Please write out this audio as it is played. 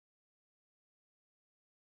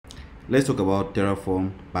Let's talk about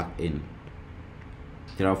Terraform backend.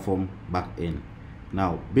 Terraform backend.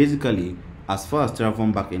 Now, basically, as far as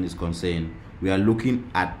Terraform backend is concerned, we are looking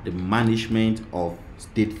at the management of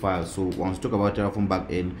state files. So once we talk about Terraform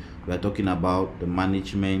backend, we are talking about the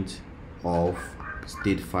management of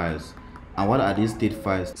state files. And what are these state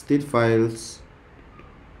files? State files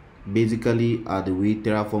basically are the way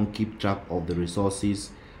Terraform keep track of the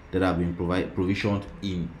resources that have been provisioned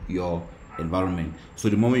in your environment. So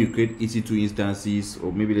the moment you create EC2 instances,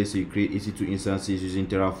 or maybe let's say you create EC2 instances using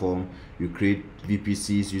Terraform, you create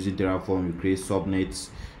VPCs using Terraform, you create subnets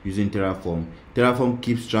using Terraform. Terraform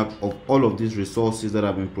keeps track of all of these resources that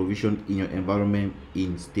have been provisioned in your environment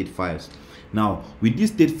in state files. Now, with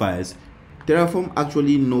these state files, Terraform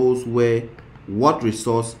actually knows where what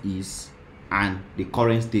resource is and the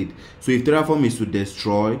current state. So if Terraform is to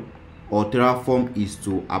destroy or Terraform is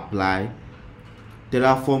to apply,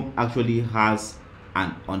 Terraform actually has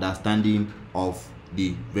an understanding of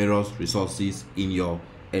the various resources in your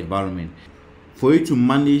environment. For you to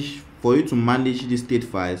manage the state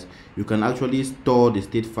files, you can actually store the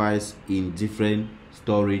state files in different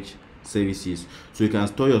storage services. So you can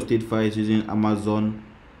store your state files using Amazon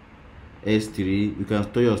S3, you can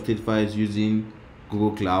store your state files using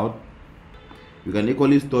Google Cloud, you can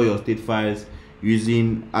equally store your state files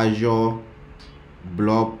using Azure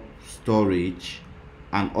Blob Storage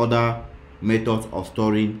and other methods of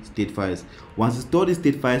storing state files. Once you store the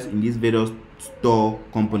state files in these various store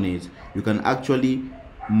components, you can actually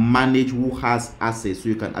manage who has access. So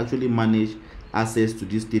you can actually manage access to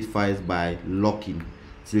these state files by locking.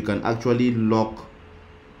 So you can actually lock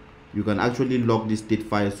these state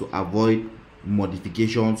files to avoid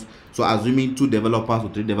modifications. So assuming 2 developers or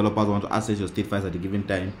 3 developers want to access your state files at a given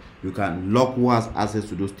time, you can lock who has access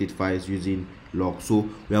to those state files using lock. So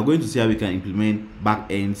we are going to see how we can implement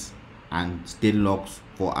backends and state locks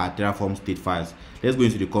for our Terraform state files. Let's go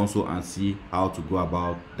into the console and see how to go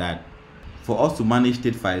about that. For us to manage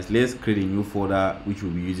state files, let's create a new folder which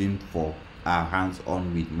we'll be using for our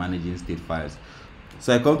hands-on with managing state files.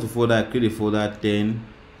 So I come to folder, I create a folder 10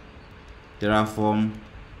 Terraform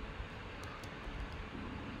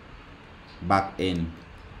backend.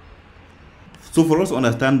 So for us to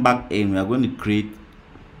understand backend, we are going to create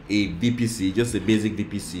a VPC, just a basic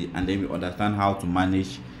VPC, and then we understand how to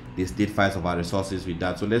manage the state files of our resources with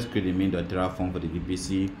that. So let's create a main.terraform for the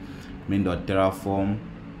VPC, main.terraform.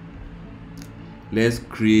 Let's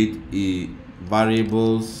create a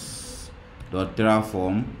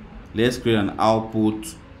variables.terraform. Let's create an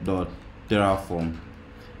output.terraform.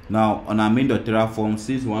 Now on our main.terraform,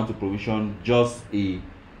 since we want to provision just a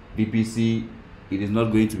VPC, it is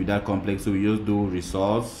not going to be that complex, so we just do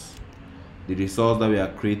resource. The resource that we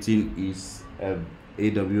are creating is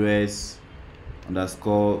AWS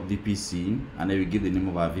underscore VPC, and then we give the name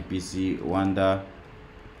of our VPC Wanda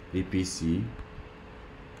VPC.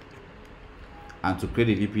 And to create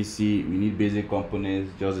a VPC, we need basic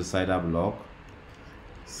components, just a cider block.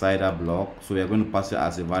 So we are going to pass it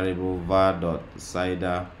as a variable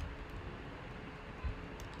var.cider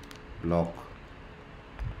block,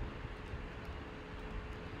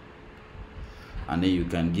 and then you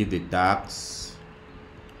can give the tags.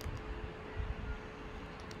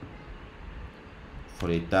 For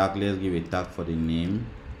the tag, let's give a tag for the name,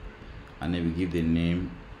 and then we give the name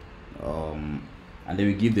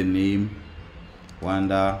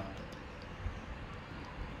Wanda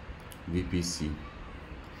VPC.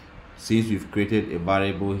 Since we've created a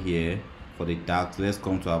variable here for the tags, let's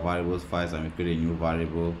come to our variables files and we create a new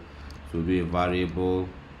variable. So we'll do a variable,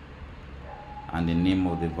 and the name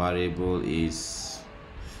of the variable is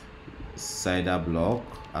cider block,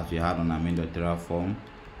 as we had on our main.terraform,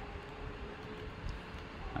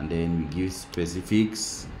 and then we give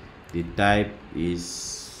specifics. The type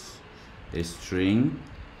is a string,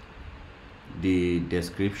 the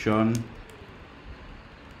description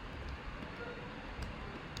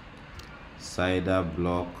cider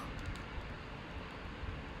block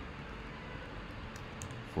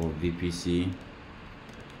for VPC,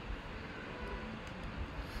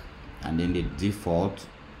 and then the default,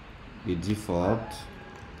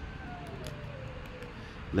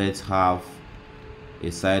 let's have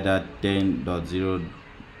a cider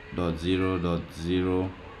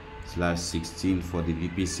 10.0.0.0/16 for the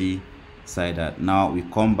VPC cider. Now we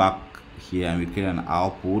come back here and we create an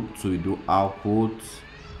output. So we do output,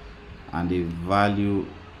 and the value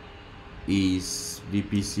is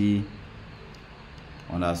VPC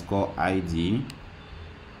underscore ID,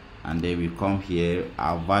 and then we come here,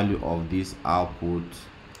 our value of this output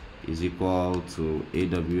is equal to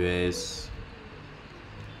AWS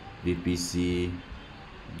VPC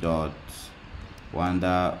dot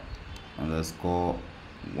Wanda underscore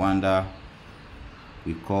wanda.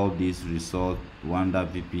 We call this result wanda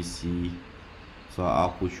vpc, so our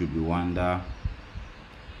output should be wanda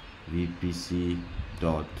vpc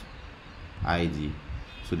dot id.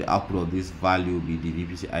 So the output of this value will be the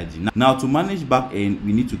vpc id. Now to manage backend,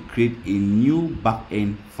 we need to create a new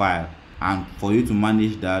backend file, and for you to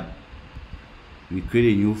manage that, we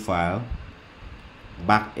create a new file,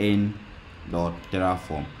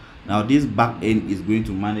 backend.terraform. Now this backend is going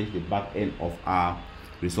to manage the backend of our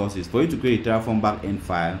resources. For you to create a Terraform backend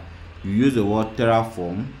file, you use the word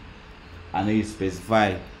Terraform and then you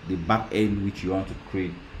specify the backend which you want to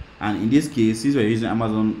create. And in this case, since we're using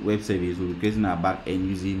Amazon Web Service, we'll be creating our backend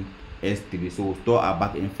using S3. So we'll store our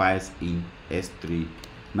backend files in S3.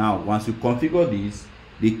 Now, once you configure this,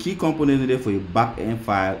 the key component needed for a backend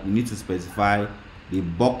file, you need to specify the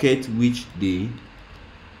bucket which the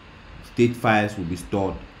state files will be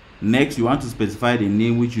stored. Next, you want to specify the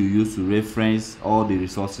name which you use to reference all the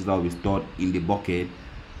resources that will be stored in the bucket,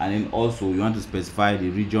 and then also you want to specify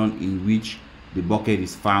the region in which the bucket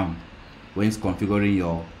is found when configuring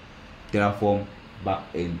your Terraform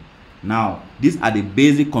backend. Now, these are the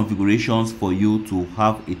basic configurations for you to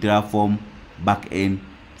have a Terraform backend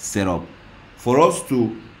setup. For us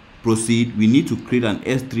to proceed, we need to create an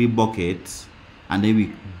S3 bucket, and then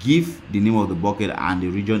we give the name of the bucket and the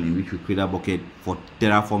region in which we create a bucket for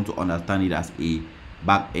Terraform to understand it as a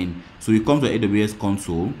backend. So we come to AWS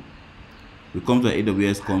console.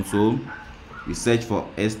 We search for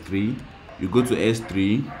S3. You go to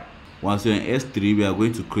S3. Once you're in S3, we are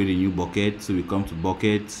going to create a new bucket. So we come to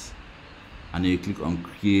buckets, and then you click on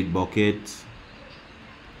create bucket.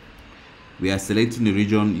 We are selecting the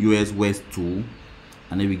region US West 2,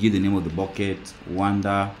 and then we give the name of the bucket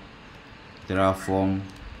wanda Terraform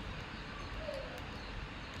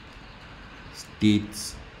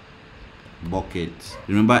state bucket.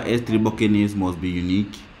 Remember, S3 bucket names must be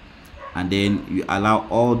unique, and then you allow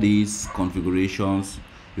all these configurations.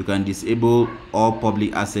 You can disable all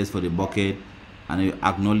public access for the bucket, and you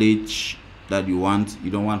acknowledge that you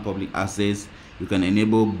don't want public access. You can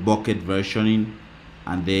enable bucket versioning,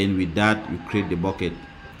 and then with that you create the bucket.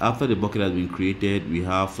 After the bucket has been created, we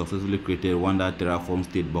have successfully created wanda Terraform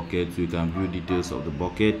state bucket, so you can view details of the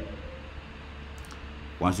bucket.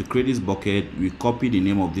 Once you create this bucket, we copy the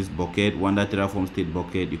name of this bucket, wanda Terraform state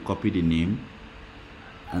bucket. You copy the name,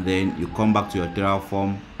 and then you come back to your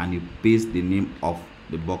Terraform and you paste the name of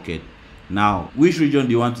the bucket. Now, which region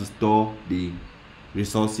do you want to store the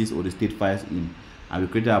resources or the state files in? And we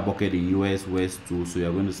created a bucket in US West 2, so you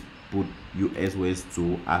are going to put US West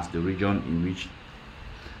 2 as the region in which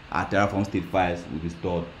our Terraform state files will be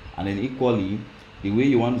stored. And then equally, the way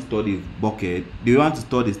you want to store the bucket, do you want to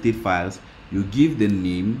store the state files, you give the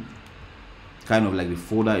name, kind of like the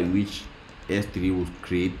folder in which S3 will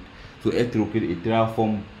create. So S3 will create a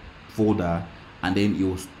Terraform folder, and then you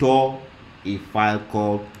will store a file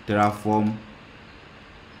called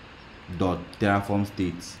terraform.terraform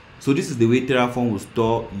states. So this is the way Terraform will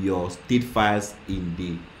store your state files in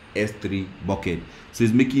the S3 bucket. So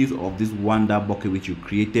it's making use of this wanda bucket which you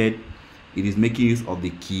created. It is making use of the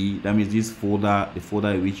key, that means this folder, the folder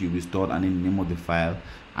in which you will store, and then the name of the file,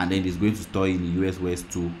 and then it's going to store in the US West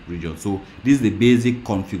 2 region. So this is the basic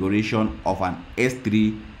configuration of an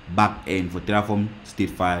S3 backend for Terraform state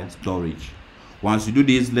file storage. Once you do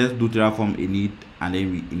this, let's do Terraform init, and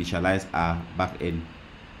then we initialize our backend.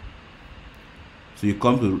 So you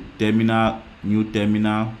come to terminal, new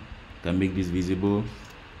terminal, can make this visible.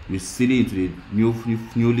 You cd into the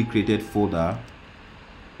newly created folder.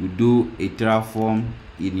 You do a Terraform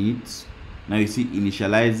init. Now you see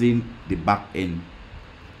initializing the backend.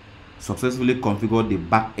 Successfully configured the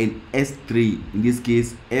backend S3. In this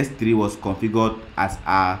case, S3 was configured as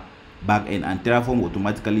our backend, and Terraform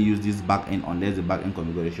automatically use this backend unless the backend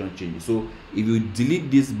configuration changes. So if you delete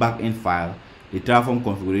this backend file, the Terraform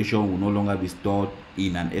configuration will no longer be stored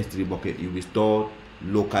in an S3 bucket. It will be stored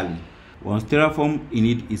locally. Once Terraform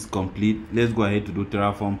init is complete, let's go ahead to do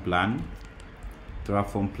Terraform plan.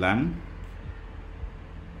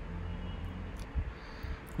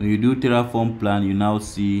 When you do Terraform plan, you now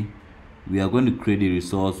see we are going to create a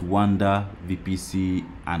resource wanda vpc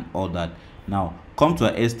and all that. Now come to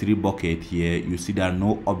our S3 bucket. Here you see there are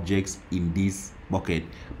no objects in this bucket,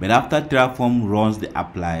 but after Terraform runs the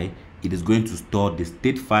apply, it is going to store the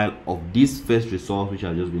state file of this first resource which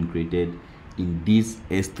has just been created in this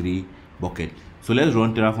S3 bucket. So let's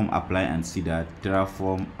run Terraform apply and see that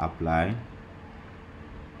Terraform apply.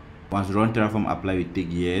 Once you run Terraform apply, we take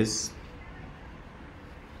yes,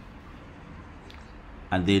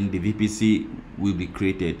 and then the VPC will be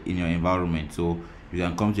created in your environment. So You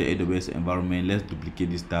can come to your AWS environment. Let's duplicate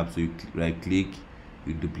this tab. So you right click,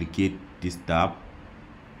 you duplicate this tab.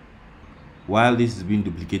 While this is being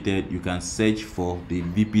duplicated, you can search for the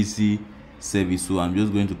VPC service. So I'm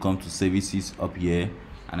just going to come to services up here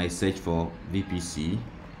and I search for VPC.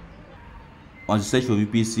 Once you search for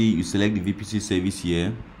VPC, you select the VPC service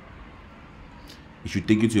here. It should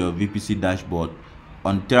take you to your VPC dashboard.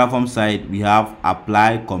 On Terraform side, we have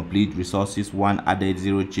apply, complete, resources, 1 added,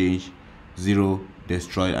 0 change, 0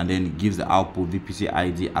 destroyed, and then it gives the output VPC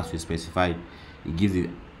ID as we specified. It gives the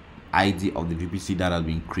ID of the VPC that has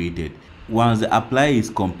been created. Once the apply is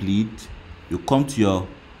complete, you come to your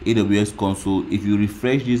AWS console. If you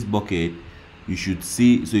refresh this bucket, you should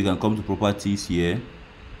see, so you can come to properties here,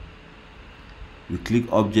 you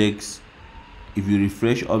click objects. If you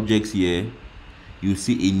refresh objects here, you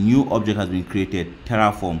see a new object has been created,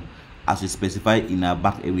 Terraform, as we specified in our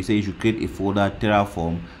backend. We say you should create a folder,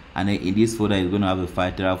 Terraform, and then in this folder is going to have a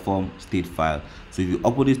file, Terraform state file. So if you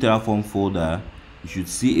open this Terraform folder, you should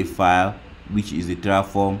see a file which is the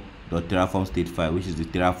Terraform state file, which is the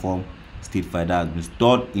Terraform state file that has been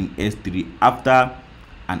stored in S3 after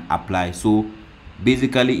an apply. So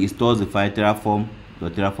basically it stores the file Terraform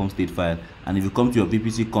state file, and if you come to your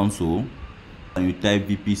VPC console and you type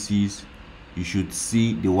VPCs, you should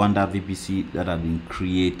see the Wanda VPC that has been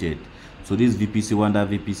created. So this VPC Wanda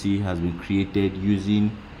VPC has been created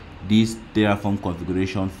using this Terraform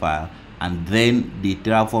configuration file, and then the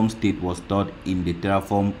Terraform state was stored in the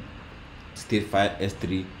Terraform state file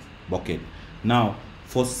S3 bucket. Now,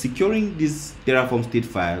 for securing this Terraform state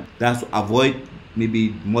file, that's to avoid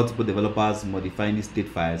maybe multiple developers modifying these state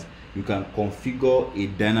files, you can configure a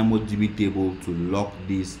DynamoDB table to lock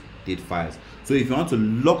these state files. So if you want to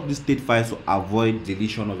lock the state files to avoid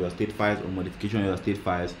deletion of your state files or modification of your state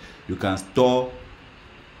files, you can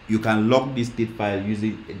lock this state file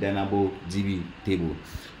using a DynamoDB table.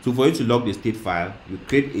 So for you to lock the state file, you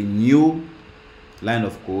create a new line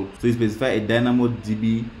of code. So you specify a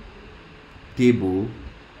DynamoDB table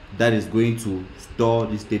that is going to store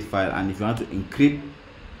the state file, and if you want to encrypt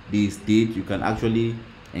the state, you can actually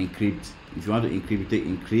encrypt. If you want to encrypt, you take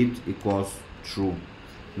encrypt equals true.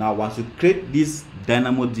 Now once you create this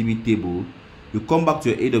DynamoDB table, you come back to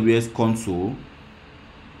your AWS console,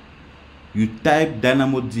 you type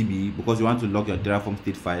DynamoDB because you want to lock your Terraform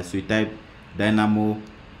state file. So you type DynamoDB,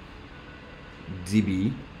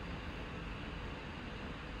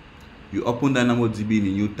 you open DynamoDB in a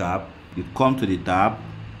new tab, you come to the tab.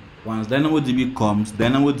 Once DynamoDB comes,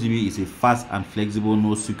 DynamoDB is a fast and flexible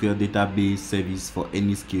NoSQL database service for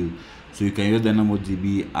any skill. So you can use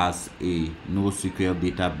DynamoDB as a NoSQL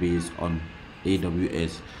database on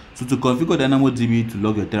AWS. So to configure DynamoDB to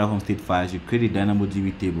log your Terraform state files, you create a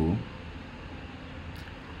DynamoDB table.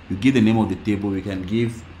 You give the name of the table. We can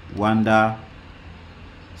give Wanda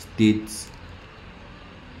state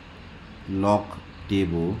lock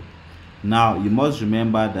table. Now you must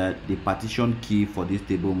remember that the partition key for this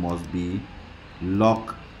table must be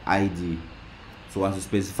lock ID. So once you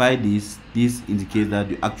specify this indicates that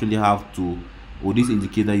you actually have to, or this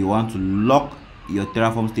indicates that you want to lock your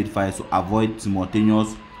Terraform state files to avoid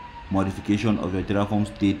simultaneous modification of your Terraform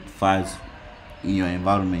state files in your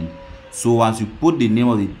environment. So once you put the name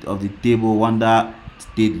of the table Wanda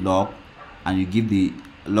state lock, and you give the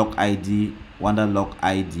lock ID Wanda lock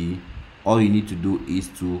ID, all you need to do is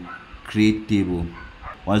to create table.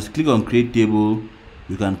 Once you click on create table,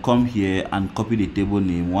 you can come here and copy the table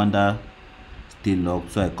name Wanda state lock.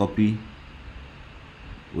 So I copy,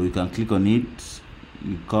 or you can click on it,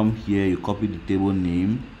 you come here, you copy the table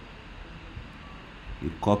name,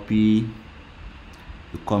 you copy,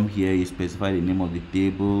 you come here, you specify the name of the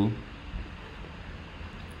table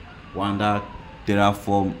Wanda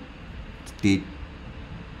Terraform state.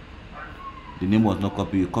 The name was not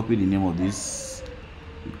copied. You copy the name of this,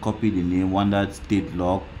 you copy the name Wanda state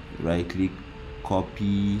lock, right click,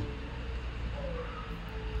 copy,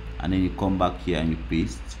 and then you come back here and you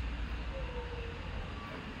paste.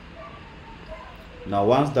 Now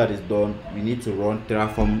once that is done, we need to run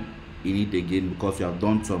Terraform init again because you have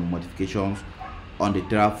done some modifications on the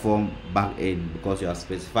Terraform backend, because you have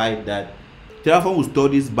specified that Terraform will store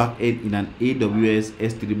this backend in an AWS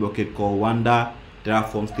S3 bucket called Wanda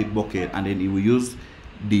Terraform state bucket, and then it will use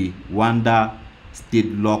the Wanda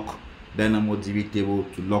state lock DynamoDB table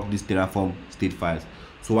to lock these Terraform state files.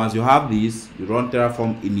 So once you have this, you run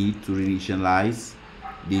Terraform init to reinitialize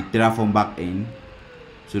the Terraform backend.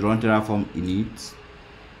 So you run Terraform init,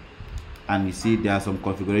 and you see there are some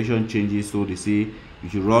configuration changes. So they say you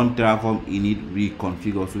should run Terraform init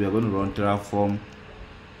reconfigure. So we are going to run Terraform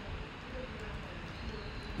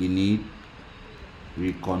init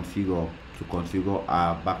reconfigure. to configure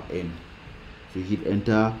our backend. So hit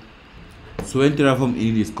enter. So when Terraform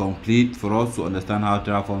init is complete, for us to understand how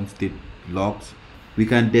Terraform state logs, we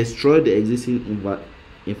can destroy the existing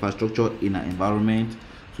infrastructure in an environment.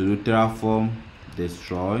 So do Terraform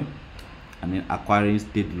destroy and then acquiring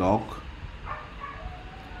state log,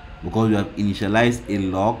 because we have initialized a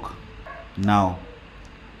log. Now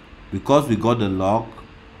because we got the log,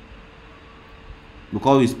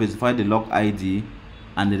 because we specified the log ID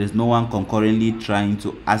and there is no one concurrently trying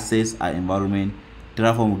to access our environment,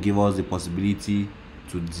 Terraform will give us the possibility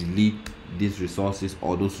to delete these resources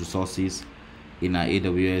or those resources in our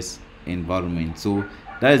AWS environment. So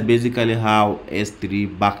that is basically how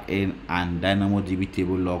S3 backend and DynamoDB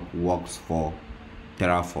table log works for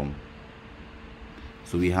Terraform.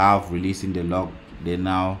 So we have releasing the log, then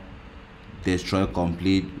now destroy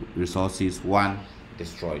complete resources 1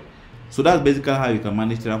 destroyed. So that's basically how you can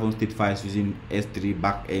manage Terraform state files using S3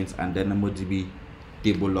 backends and DynamoDB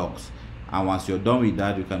table logs. And once you're done with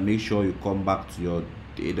that, you can make sure you come back to your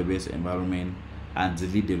AWS environment and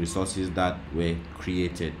delete the resources that were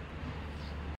created.